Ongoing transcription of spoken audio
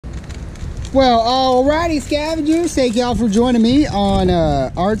Well, alrighty, scavengers. Thank y'all for joining me on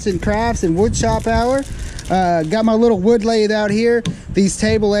Arts and Crafts and Woodshop Hour. Got my little wood lathe out here. These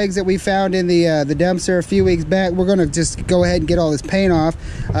table legs that we found in the dumpster a few weeks back. We're gonna just go ahead and get all this paint off.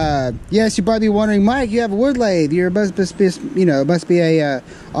 Yes, you might be wondering, Mike, you have a wood lathe. You're must be a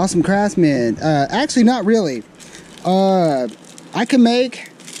awesome craftsman. Actually, not really. I can make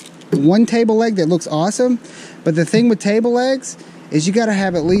one table leg that looks awesome, but the thing with table legs is you got to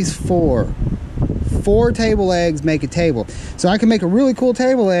have at least four table legs make a table. So I can make a really cool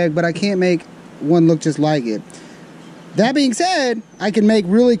table leg, but I can't make one look just like it. That being said, I can make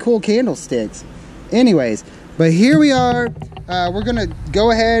really cool candlesticks. Anyways, but here we are. We're gonna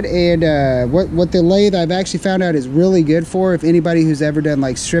go ahead and what the lathe I've actually found out is really good for. If anybody who's ever done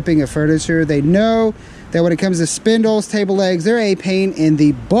like stripping of furniture, they know that when it comes to spindles, table legs, they're a pain in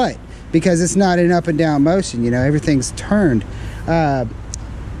the butt because it's not an up and down motion. You know, everything's turned.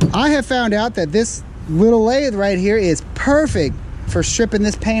 I have found out that this little lathe right here is perfect for stripping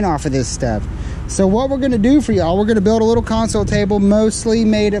this paint off of this stuff. So what we're gonna do for y'all, we're gonna build a little console table, mostly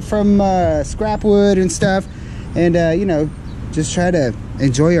made it from scrap wood and stuff, and you know, just try to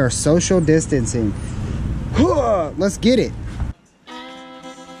enjoy our social distancing. Let's get it.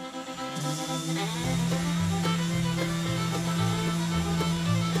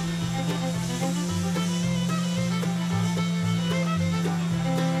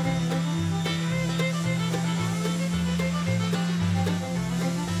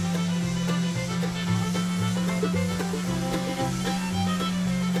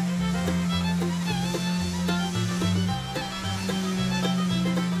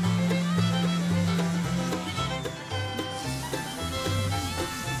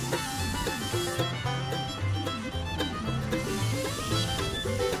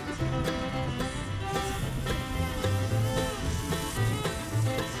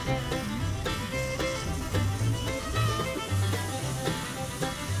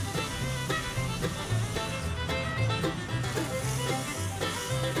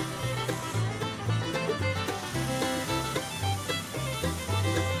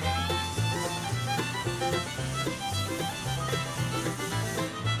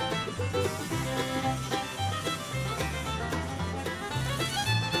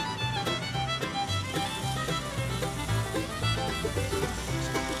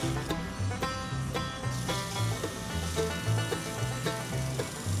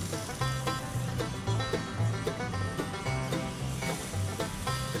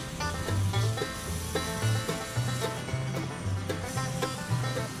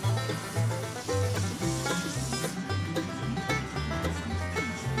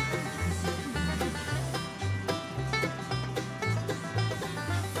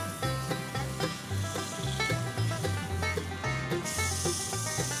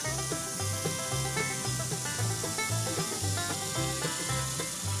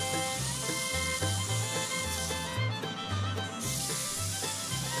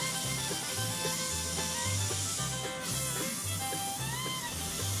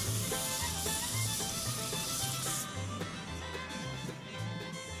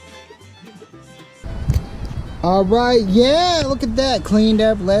 All right, yeah, look at that, cleaned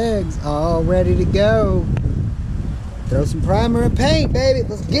up legs, all ready to go. Throw some primer and paint, baby,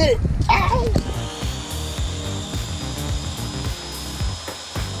 let's get it. Ow!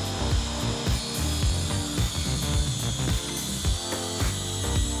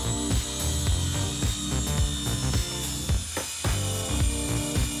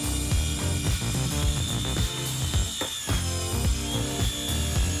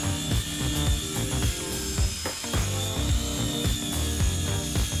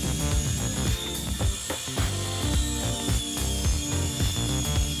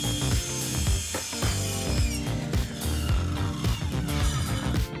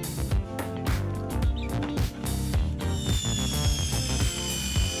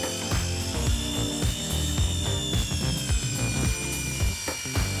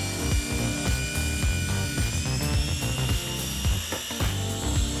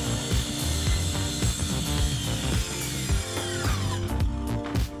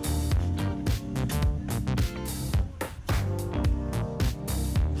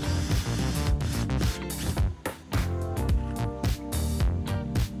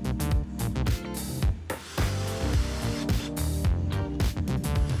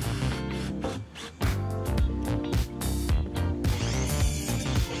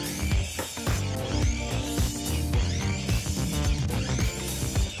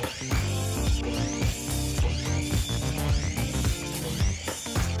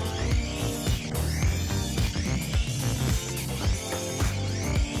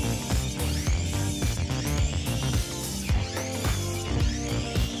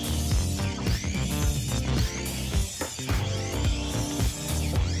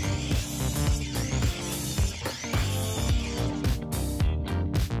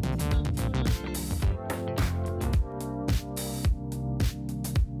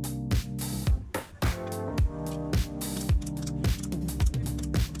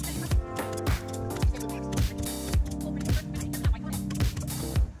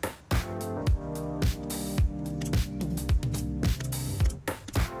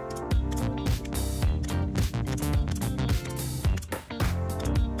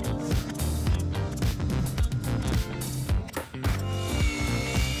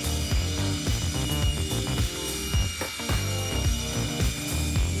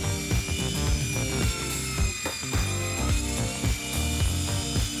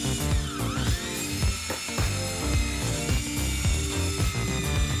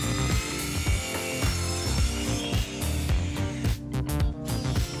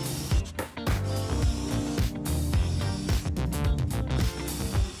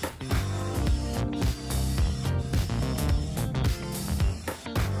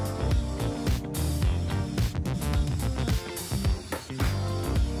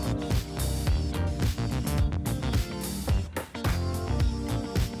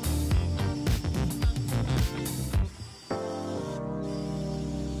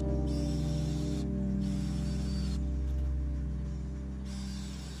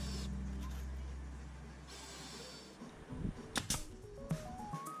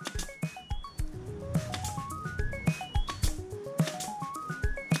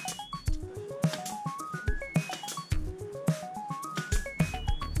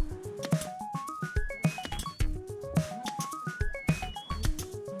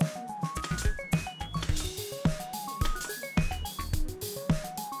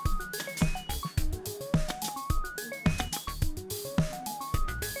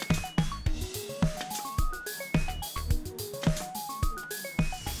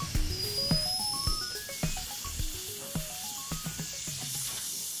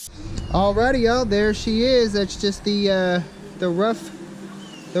 Alrighty, y'all, there she is. That's just the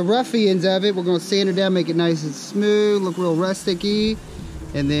ruffians of it. We're gonna sand her down, make it nice and smooth, look real rustic-y,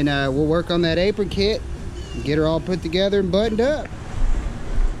 and then we'll work on that apron kit and get her all put together and buttoned up.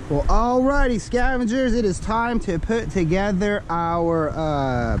 Well, alrighty, scavengers, it is time to put together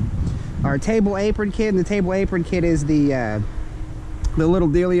our table apron kit. And the table apron kit is the little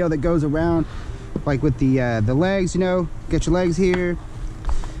dealio that goes around, like with the legs. You know, get your legs here.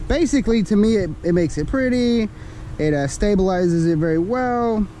 Basically, to me, it makes it pretty. It stabilizes it very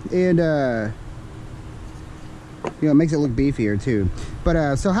well, and you know, it makes it look beefier too.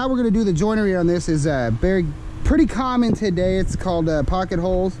 But so how we're gonna do the joinery on this is pretty common today. It's called pocket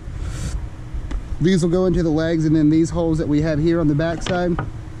holes. These will go into the legs, and then these holes that we have here on the back side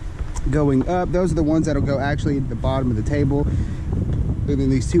going up, those are the ones that'll go actually at the bottom of the table. And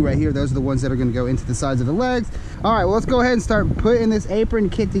then these two right here, those are the ones that are going to go into the sides of the legs. All right, well, let's go ahead and start putting this apron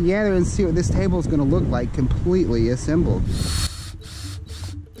kit together and see what this table is going to look like completely assembled.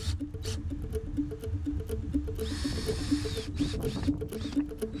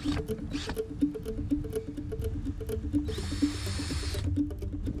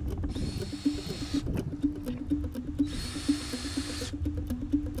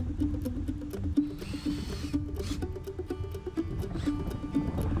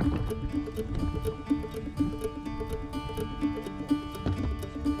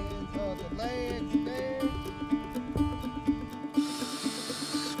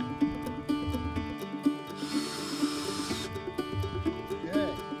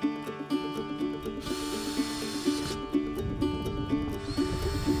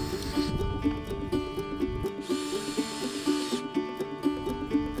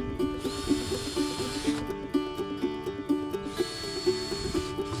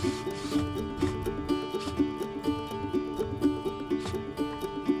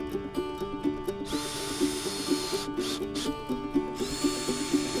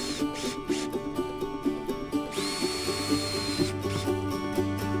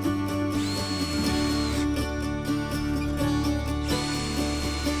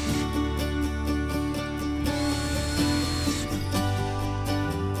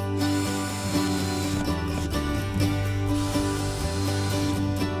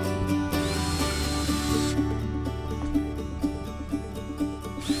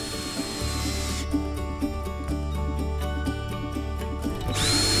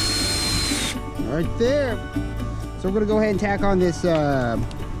 Right there. So we're gonna go ahead and tack on this the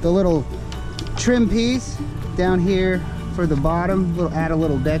little trim piece down here for the bottom. We'll add a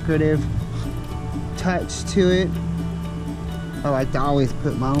little decorative touch to it. I like to always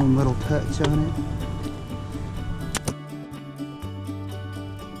put my own little touch on it.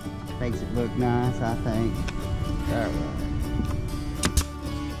 Makes it look nice, I think. All right.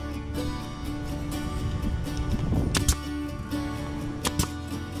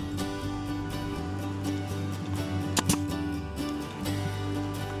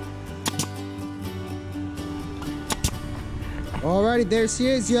 Alrighty, there she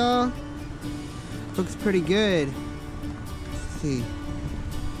is, y'all. Looks pretty good. Let's see.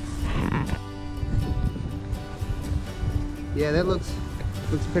 Yeah, that looks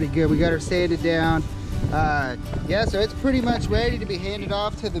pretty good. We got her sanded down. Yeah, so it's pretty much ready to be handed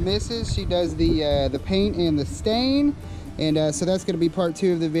off to the missus. She does the paint and the stain, and so that's going to be part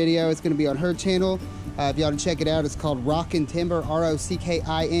 2 of the video. It's going to be on her channel. If y'all to check it out, it's called Rockin' Timber,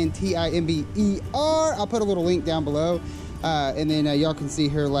 ROCKINTIMBER. I'll put a little link down below. And then y'all can see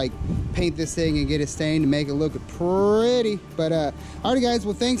her like paint this thing and get it stained and make it look pretty. But alrighty, guys,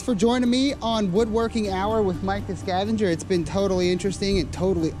 well, thanks for joining me on Woodworking Hour with Mike the Scavenger. It's been totally interesting and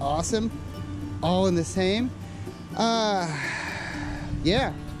totally awesome, all in the same. Yeah,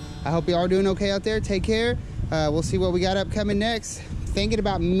 I hope y'all are doing okay out there. Take care. We'll see what we got upcoming next. Thinking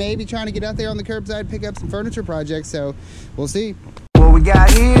about maybe trying to get out there on the curbside, pick up some furniture projects, so we'll see what we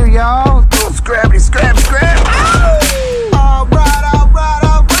got here, y'all. Scrabbity scrab scrab. Ow!